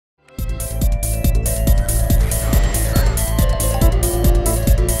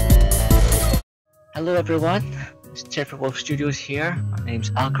Hello everyone, it's Jeffrey Wolf Studios here. My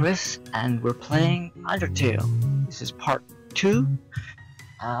name's Alcaris and we're playing Undertale. This is part 2.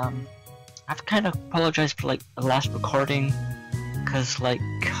 I've kind of apologized for the last recording because I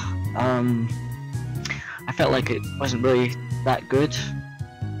felt like it wasn't really that good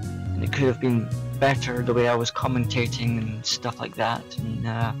and it could have been better the way I was commentating and stuff like that. And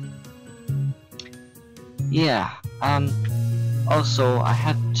yeah, also I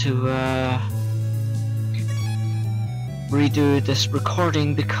had to redo this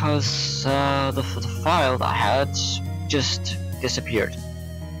recording because the file that I had just disappeared.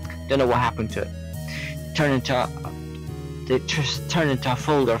 Don't know what happened to it. It just turned into a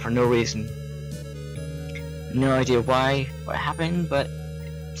folder for no reason. No idea what happened, but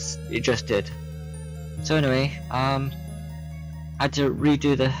it just did. So anyway, I had to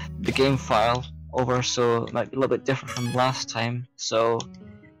redo the game file over, so it might be a little bit different from last time. So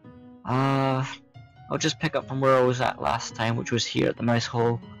I'll just pick up from where I was at last time, which was here at the mouse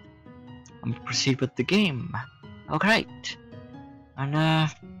hole, and proceed with the game. Okay, and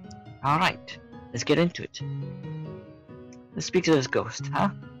alright, let's get into it. Let's speak to this ghost,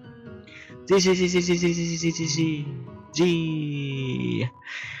 huh? Z.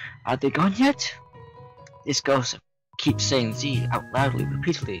 Are they gone yet? This ghost keeps saying Z out loudly,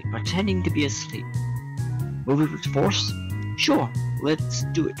 repeatedly, pretending to be asleep. Moving with force? Sure, let's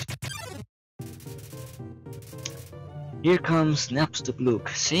do it. Here comes Napstablook,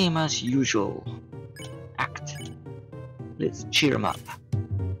 same as usual. Act. Let's cheer him up.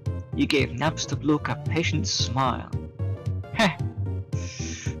 You gave Napstablook a patient smile. Heh.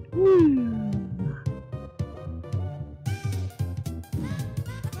 Woo.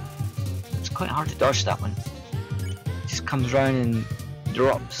 It's quite hard to dodge that one. It just comes around and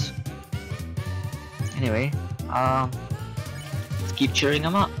drops. Anyway, let's keep cheering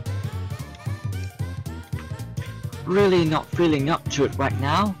him up. Really not feeling up to it right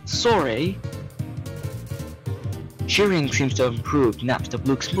now, sorry. Cheering seems to have improved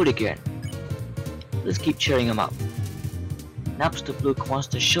Napstablook's mood again. Let's keep cheering him up. Napstablook wants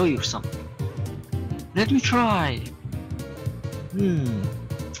to show you something. Let me try.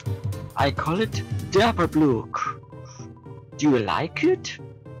 I call it Dapperblook. Do you like it?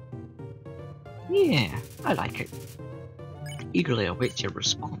 Yeah, I like it. Eagerly await your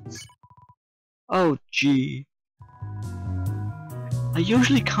response. Oh gee. I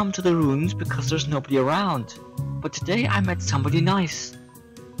usually come to the ruins because there's nobody around, but today I met somebody nice.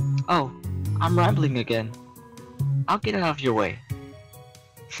 Oh, I'm rambling again. I'll get out of your way.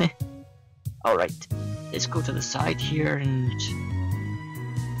 Alright, let's go to the side here and...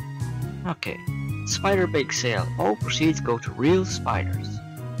 Okay, spider bake sale. All proceeds go to real spiders.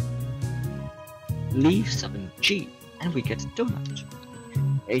 Leave 7G and we get a donut.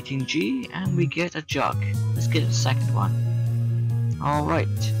 18G and we get a jug. Let's get a second one. Alright.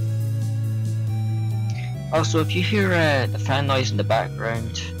 Also, if you hear the fan noise in the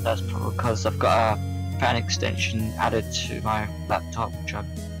background, that's probably because I've got a fan extension added to my laptop, which I'm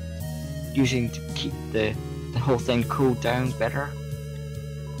using to keep the whole thing cooled down better.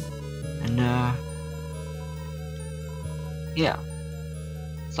 And yeah.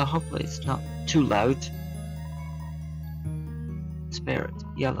 So hopefully it's not too loud. Spirit,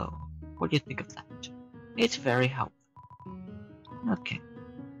 yellow. What do you think of that? It's very helpful. Okay.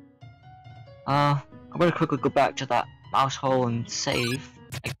 I'm gonna quickly go back to that mouse hole and save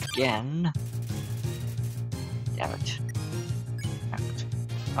again. Damn it.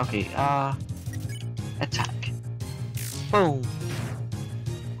 Okay, attack. Boom.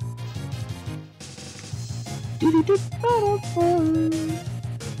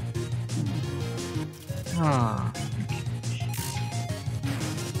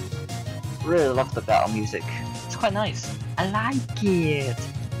 Really love the battle music. It's quite nice. I like it.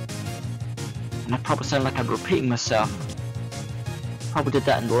 And I probably sound like I'm repeating myself. Probably did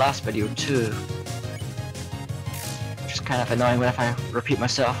that in the last video too. Just kind of annoying if I repeat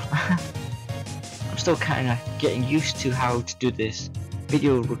myself. I'm still kind of getting used to how to do this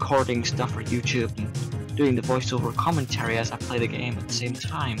video recording stuff for YouTube and doing the voiceover commentary as I play the game at the same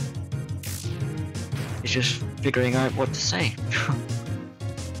time. It's just figuring out what to say.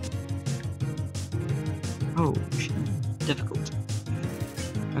 Oh, difficult.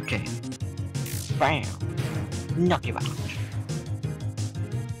 Okay. Bam! Knock you out.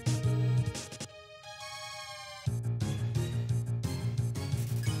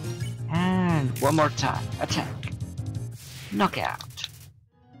 And one more time. Attack. Knockout.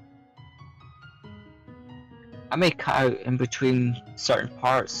 I may cut out in between certain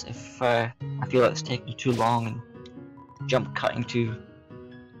parts if I feel like it's taking too long and jump cutting to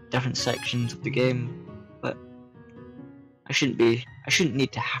different sections of the game, but I shouldn't need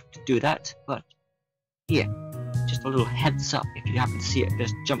to have to do that, but yeah, just a little heads up if you happen to see it,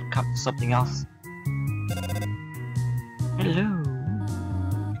 just jump cut to something else. Hello,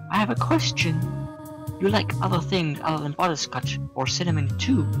 I have a question. You like other things other than butterscotch or cinnamon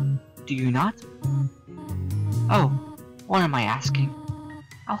too, do you not? Oh, what am I asking?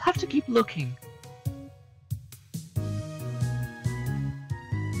 I'll have to keep looking.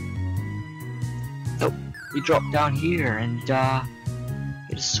 So, we drop down here and get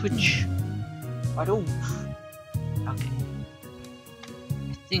a switch. I don't. Okay.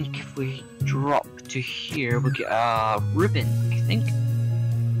 I think if we drop to here, we'll get a ribbon, I think.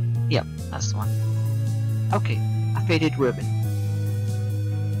 Yep, that's the one. Okay, a faded ribbon.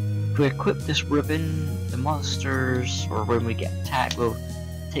 If we equip this ribbon, the monsters, or when we get attacked, will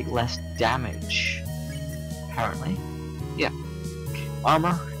take less damage. Apparently. Yeah.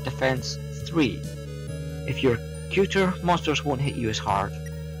 Armor, defense 3. If you're cuter, monsters won't hit you as hard.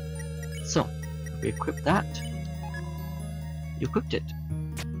 So, if we equip that, you equipped it.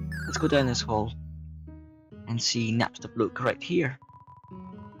 Let's go down this hole and see Napster Blue correct here.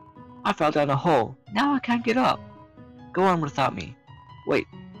 I fell down a hole. Now I can't get up. Go on without me. Wait,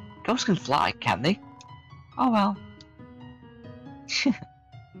 ghosts can fly, can't they? Oh well.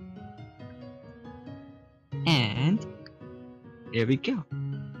 And here we go.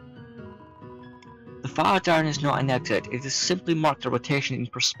 The far down is not an exit, it is simply marked a rotation in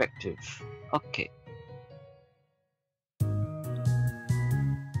perspective. Okay.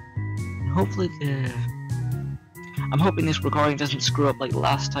 Hopefully I'm hoping this recording doesn't screw up like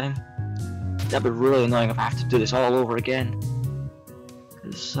last time. That'd be really annoying if I have to do this all over again.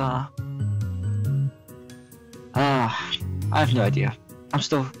 Cause I have no idea. I'm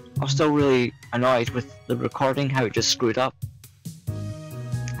still really annoyed with the recording, how it just screwed up.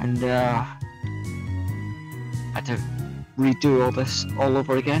 And I had to redo all this all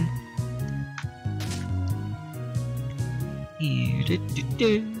over again.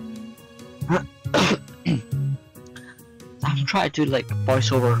 I'm trying to like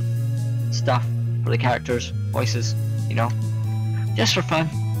voiceover stuff for the characters' voices, you know, just for fun.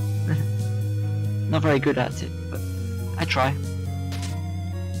 Not very good at it, but I try.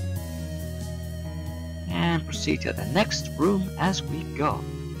 And proceed to the next room as we go.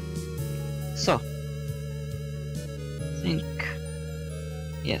 So, I think,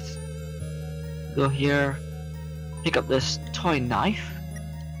 yes, go here, pick up this toy knife,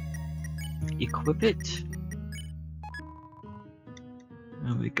 equip it.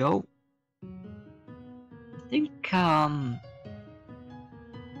 There we go. I think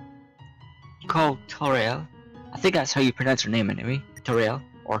called Toriel. I think that's how you pronounce her name anyway. Toriel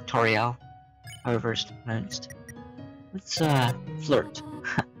or Toriel, however it's pronounced. Let's flirt.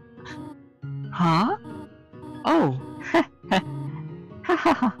 Huh? Oh.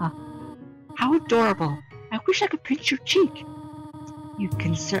 How adorable. I wish I could pinch your cheek. You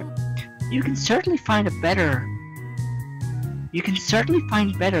can certainly find a better. You can certainly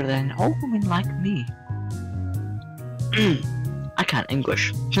find better than an old woman like me. I can't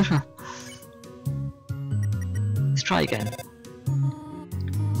English. Let's try again.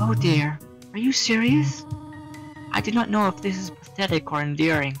 Oh dear, are you serious? I do not know if this is pathetic or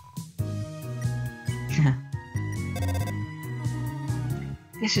endearing.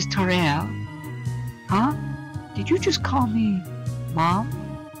 This is Toriel. Huh? Did you just call me Mom?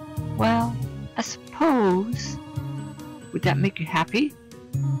 Well, I suppose. Would that make you happy?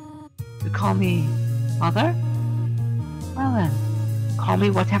 To call me Mother? Well then, call me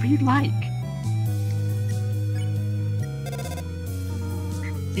whatever you'd like.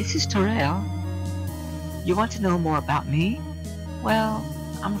 This is Toriel. You want to know more about me? Well,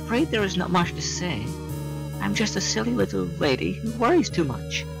 I'm afraid there is not much to say. I'm just a silly little lady who worries too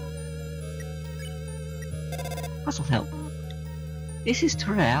much. Puzzle help. This is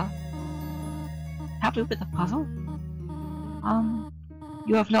Toriel. Help me with a puzzle?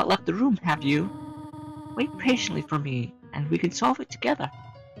 You have not left the room, have you? Wait patiently for me, and we can solve it together.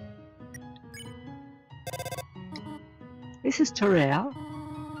 This is Toriel.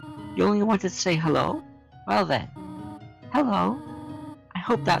 You only wanted to say hello? Well then. Hello. I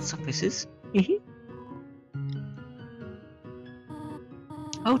hope that suffices.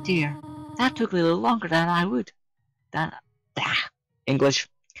 Oh dear, that took a little longer than I would. English.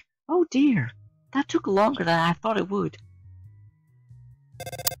 Oh dear, that took longer than I thought it would.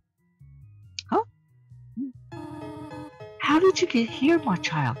 Huh? How did you get here, my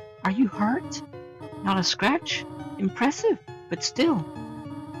child? Are you hurt? Not a scratch? Impressive, but still,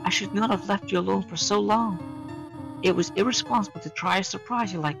 I should not have left you alone for so long. It was irresponsible to try to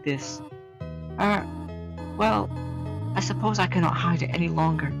surprise you like this. Well, I suppose I cannot hide it any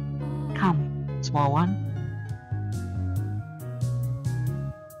longer. Come, small one.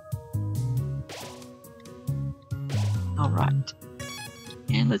 Alright.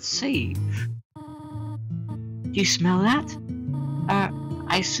 And let's save. Do you smell that?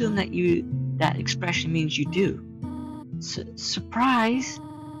 I assume that expression means you do. Surprise!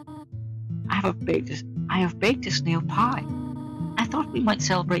 I have baked a snail pie. I thought we might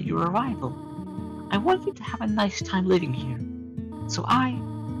celebrate your arrival. I want you to have a nice time living here. So I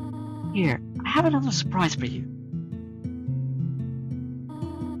have another surprise for you.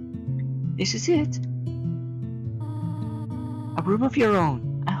 This is it. A room of your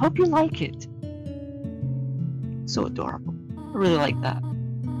own. I hope you like it. So adorable. I really like that.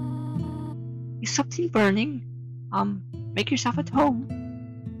 Is something burning? Make yourself at home.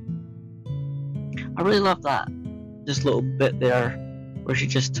 I really love that. This little bit there where she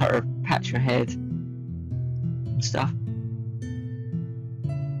just sort of pats your head and stuff.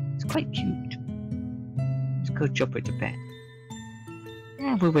 It's quite cute. Let's go jump into bed.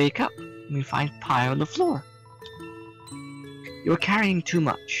 And we wake up and we find pie on the floor. You're carrying too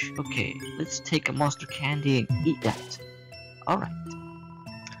much. Okay, let's take a monster candy and eat that. Alright.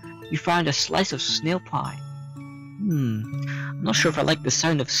 You find a slice of snail pie. I'm not sure if I like the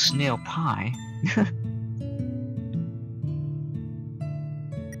sound of snail pie.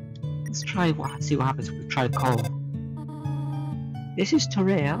 Let's see what happens if we try to call. This is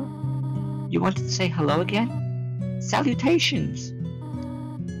Terrell. You wanted to say hello again? Salutations!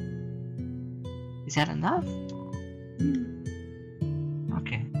 Is that enough?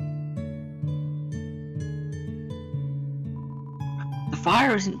 Okay. The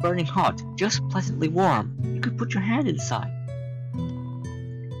fire isn't burning hot, just pleasantly warm. You could put your hand inside.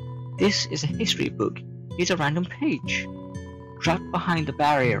 This is a history book. Here's a random page. Trapped behind the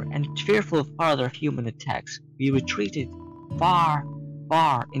barrier and fearful of further human attacks, we retreated far,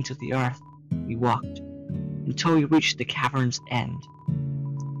 far into the earth. We walked until we reached the cavern's end.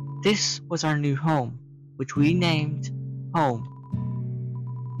 This was our new home, which we named Home.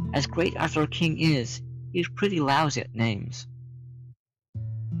 As great as our king is, he's pretty lousy at names.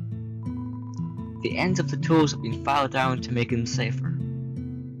 The ends of the tools have been filed down to make him safer.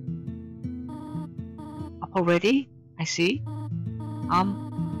 Up already? I see.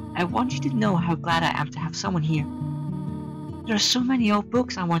 I want you to know how glad I am to have someone here. There are so many old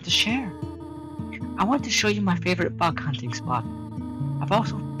books I want to share. I want to show you my favorite bug hunting spot. I've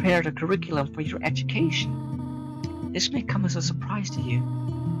also prepared a curriculum for your education. This may come as a surprise to you,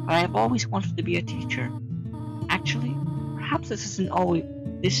 but I have always wanted to be a teacher. Actually, perhaps this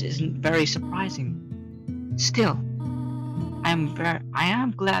isn't very surprising. Still, I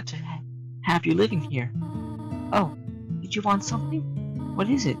am glad to have you living here. Oh, did you want something? What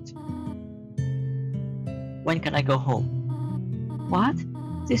is it? When can I go home? What?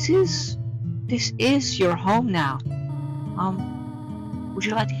 This is your home now. Would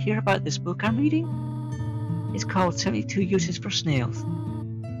you like to hear about this book I'm reading? It's called 72 Uses for Snails.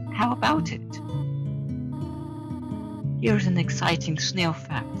 How about it? Here's an exciting snail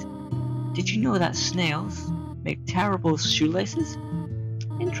fact. Did you know that snails make terrible shoelaces?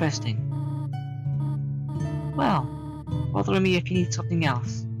 Interesting. Well, bother me if you need something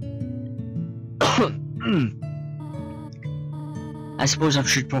else. I suppose I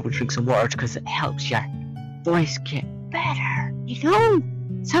should probably drink some water because it helps your voice get better. You know?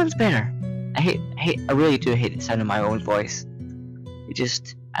 Sounds better. I really do hate the sound of my own voice.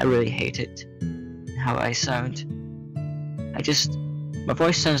 I really hate it. How I sound. My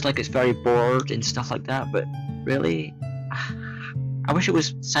voice sounds like it's very bored and stuff like that, but really, I wish it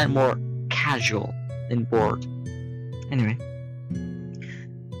was sound more casual than bored. Anyway.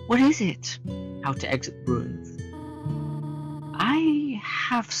 What is it? How to exit ruins. I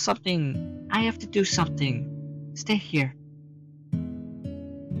have to do something. Stay here.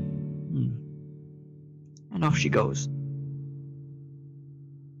 And off she goes.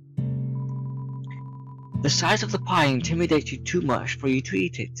 The size of the pie intimidates you too much for you to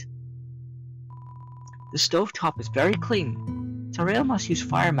eat it. The stovetop is very clean. Terrell must use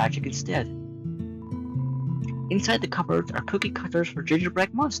fire magic instead. Inside the cupboards are cookie cutters for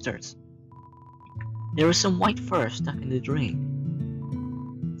gingerbread monsters. There is some white fur stuck in the drain.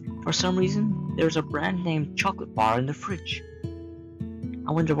 For some reason, there is a brand named chocolate bar in the fridge.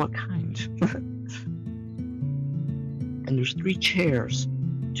 I wonder what kind. And there's 3 chairs,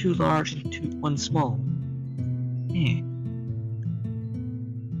 2 large and 1 small.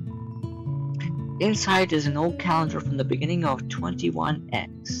 Inside is an old calendar from the beginning of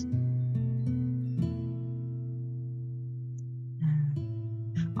 21X.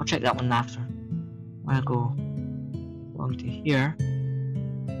 I'll check that one after. I'll go along to here.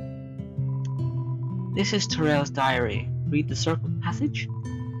 This is Terrell's diary. Read the circled passage?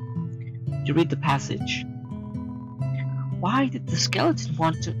 You read the passage. Why did the skeleton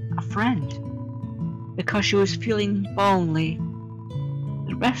want a friend? Because she was feeling lonely.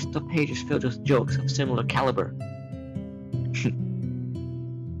 The rest of the page is filled with jokes of similar caliber.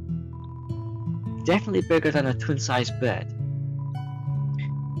 Definitely bigger than a twin-sized bed.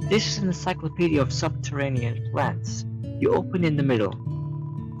 This is an encyclopedia of subterranean plants. You open in the middle.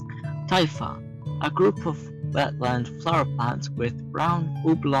 Typha, a group of wetland flower plants with brown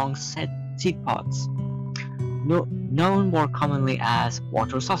oblong seed pods, known more commonly as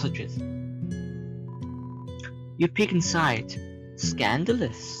water sausages. You peek inside.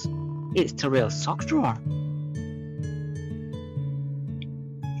 Scandalous. It's Terrell's sock drawer.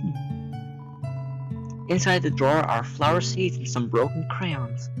 Inside the drawer are flower seeds and some broken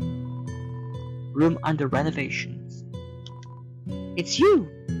crayons. Room under renovations. It's you!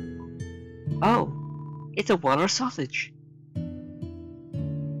 Oh, it's a water sausage.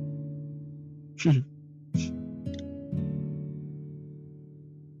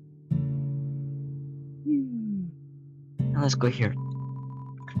 Now let's go here.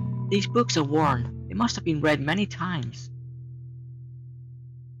 These books are worn. They must have been read many times.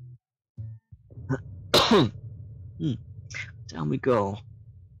 Down we go.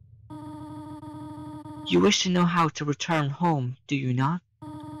 You wish to know how to return home, do you not?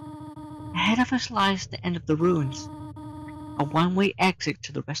 Ahead of us lies the end of the ruins, a one-way exit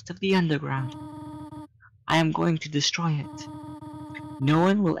to the rest of the underground. I am going to destroy it. No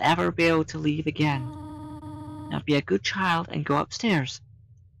one will ever be able to leave again. Now be a good child and go upstairs.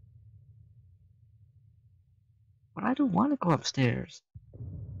 But I don't want to go upstairs.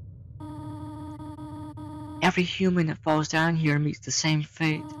 Every human that falls down here meets the same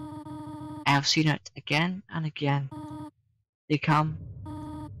fate. I have seen it again and again. They come,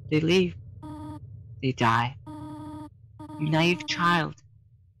 they leave, they die. You naive child,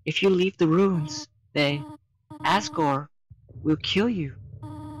 if you leave the ruins, they, Asgore, will kill you.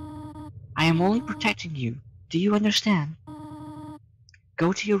 I am only protecting you. Do you understand?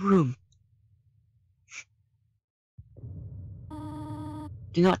 Go to your room.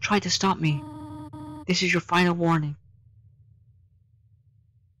 Do not try to stop me. This is your final warning.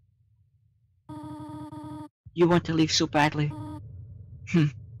 You want to leave so badly.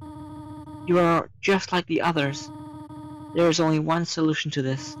 You are just like the others. There is only one solution to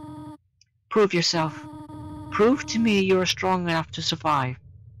this. Prove yourself. Prove to me you are strong enough to survive.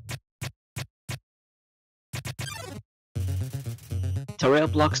 Terrell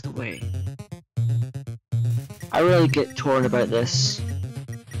blocks the way. I really get torn about this.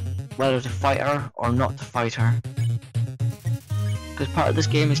 Whether to fight her or not to fight her. Because part of this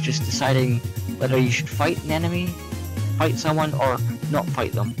game is just deciding whether you should fight an enemy, fight someone, or not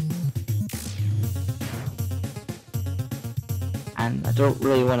fight them. And I don't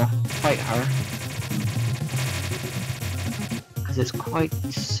really want to fight her. Because it's quite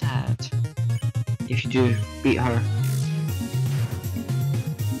sad if you do beat her.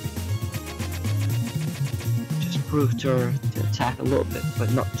 Just prove to her to attack a little bit,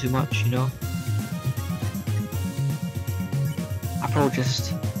 but not too much, you know? I probably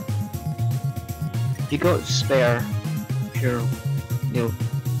just... If you got spare, if you're...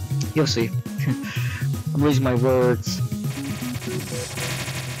 you'll see. I'm losing my words.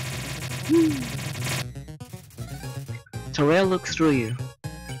 Terrell looks through you.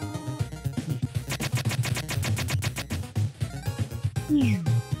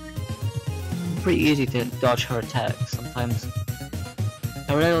 Pretty easy to dodge her attacks sometimes.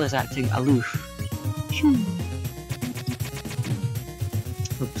 Terrell is acting aloof.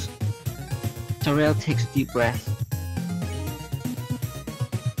 Oops. Terrell takes a deep breath.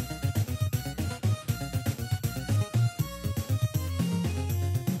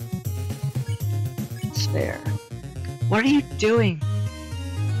 Spare. What are you doing?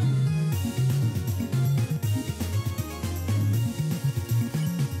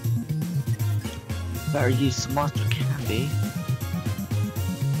 Better use some monster candy.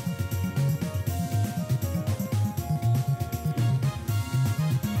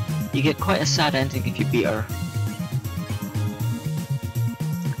 You get quite a sad ending if you beat her.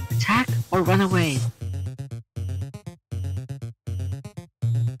 Attack or run away.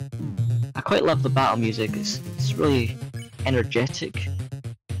 I quite love the battle music. It's really energetic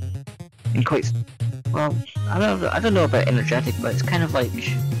and quite well. I don't know about energetic, but it's kind of like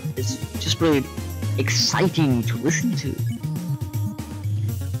it's just really exciting to listen to.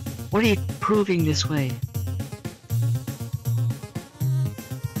 What are you proving this way?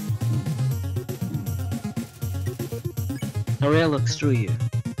 The rail looks through you.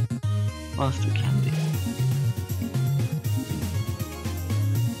 Well, through Candy.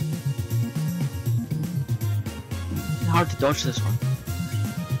 It's hard to dodge this one.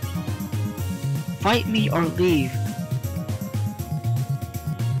 Fight me or leave.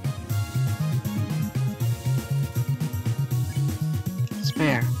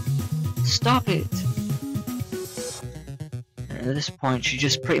 Spare. Stop it! And at this point, she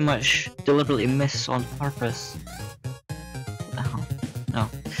just pretty much deliberately missed on purpose. What the hell? No.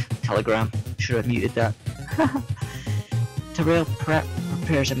 Telegram. Should have muted that. Terrail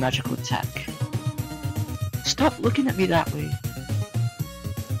prepares a magical attack. Stop looking at me that way.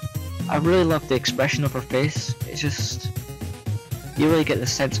 I really love the expression of her face. It's just... you really get the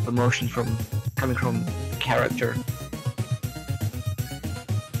sense of emotion coming from the character.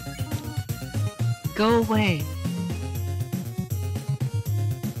 Go away!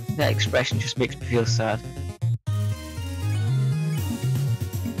 That expression just makes me feel sad.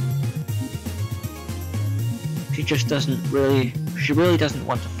 She really doesn't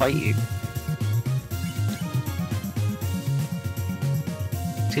want to fight you.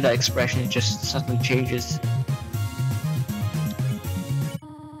 See that expression, it just suddenly changes.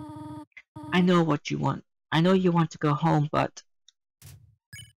 I know what you want. I know you want to go home, but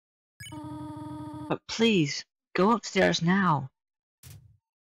please, go upstairs now.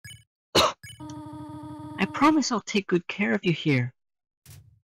 I promise I'll take good care of you here.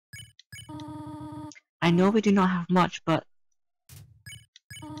 I know we do not have much, but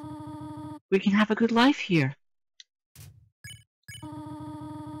we can have a good life here.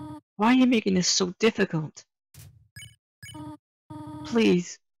 Why are you making this so difficult?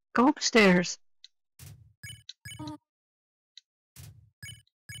 Please, go upstairs.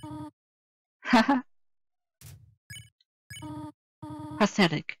 Haha.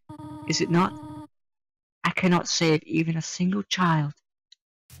 Pathetic, is it not? I cannot save even a single child.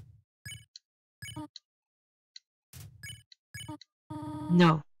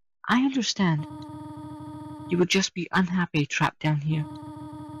 No, I understand. You would just be unhappy trapped down here.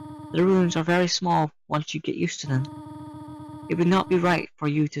 The rooms are very small once you get used to them. It would not be right for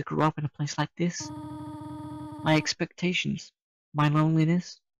you to grow up in a place like this. My expectations, my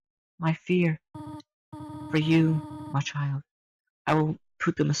loneliness, my fear for you, my child, I will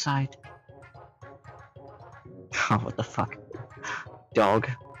put them aside. Oh, what the fuck? Dog.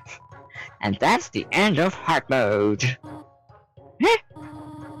 And that's the end of Heart Mode. Eh?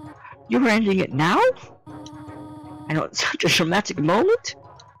 You're ending it now? I know it's such a dramatic moment.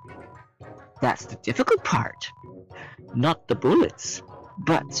 That's the difficult part. Not the bullets,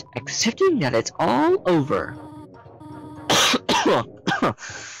 but accepting that it's all over.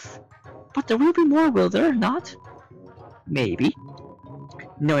 But there will be more, will there not? Maybe.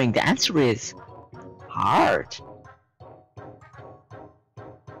 Knowing the answer is hard.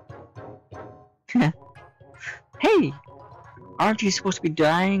 Hey! Aren't you supposed to be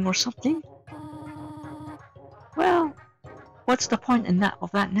dying or something? Well, what's the point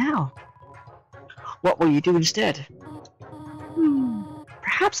of that now? What will you do instead?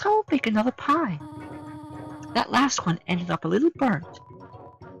 Perhaps I'll make another pie. That last one ended up a little burnt.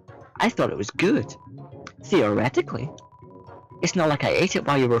 I thought it was good. Theoretically. It's not like I ate it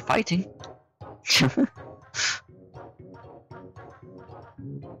while you were fighting.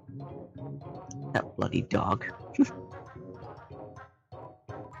 That bloody dog.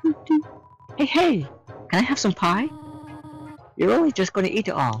 Hey, can I have some pie? You're only just going to eat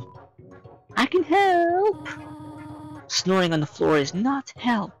it all. I can help. Snoring on the floor is not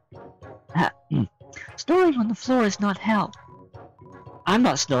help. Snoring on the floor is not help. I'm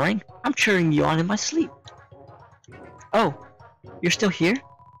not snoring. I'm cheering you on in my sleep. Oh, you're still here?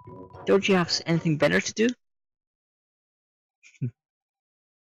 Don't you have anything better to do?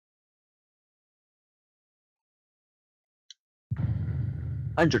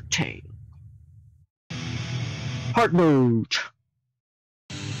 Undertale. Heart Mode.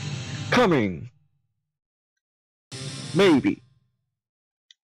 Coming. Maybe.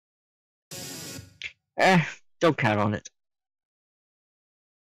 Don't count on it.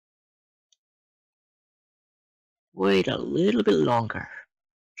 Wait a little bit longer.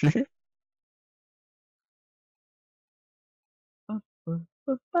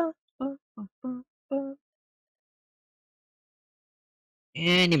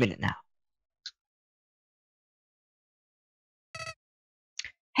 Any minute now.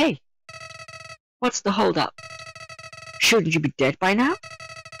 Hey! What's the hold up? Shouldn't you be dead by now?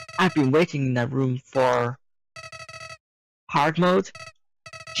 I've been waiting in that room for... Hard mode?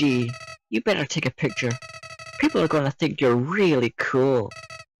 Gee, you better take a picture. People are gonna think you're really cool.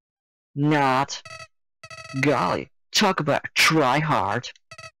 Not. Golly, Talk about try hard.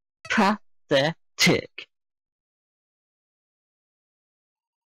 Pathetic.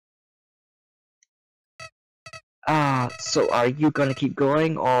 So are you gonna keep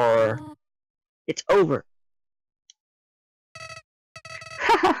going or it's over?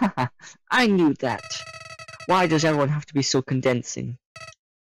 I knew that. Why does everyone have to be so condensing?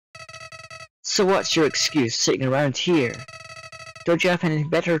 So what's your excuse sitting around here? Don't you have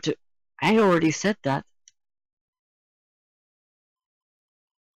anything better to— I already said that.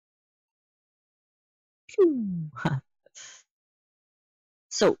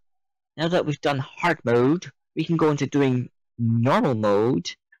 So, now that we've done hard mode, we can go into doing normal mode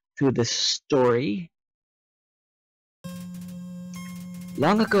through the story.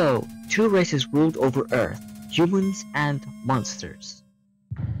 Long ago, two races ruled over Earth, humans and monsters.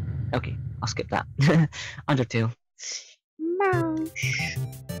 Okay, I'll skip that. Undertale. Mouse.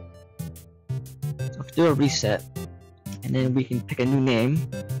 So I'll do a reset, and then we can pick a new name,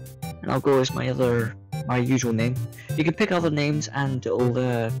 and I'll go as my usual name. You can pick other names, and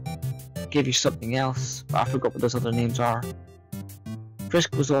it'll give you something else. But I forgot what those other names are.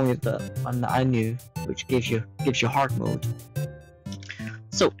 Frisk was only the one that I knew, which gives you hard mode.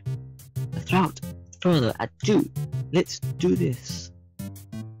 So, without further ado, let's do this.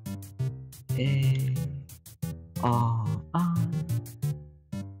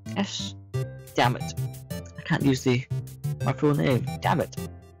 S. Damn it! I can't use my full name. Damn it!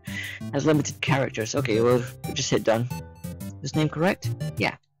 Has limited characters. Okay, well, we'll just hit done. Is this name correct?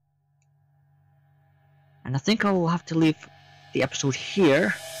 Yeah. And I think I will have to leave the episode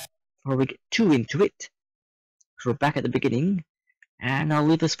here before we get too into it. So we're back at the beginning, and I'll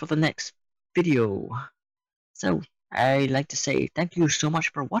leave this for the next video. So, I'd like to say thank you so much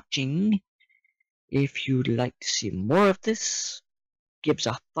for watching. If you'd like to see more of this, give us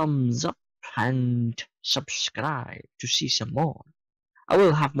a thumbs up and subscribe to see some more. I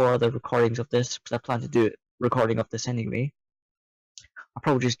will have more other recordings of this because I plan to do a recording of this anyway. I'll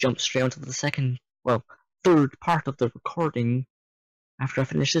probably just jump straight onto the third part of the recording after I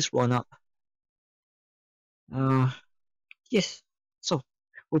finish this one up. Yes, so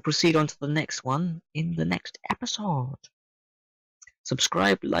we'll proceed on to the next one in the next episode.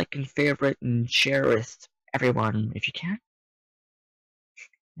 Subscribe, like, and favorite, and share with everyone if you can.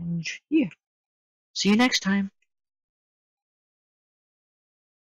 And yeah, see you next time.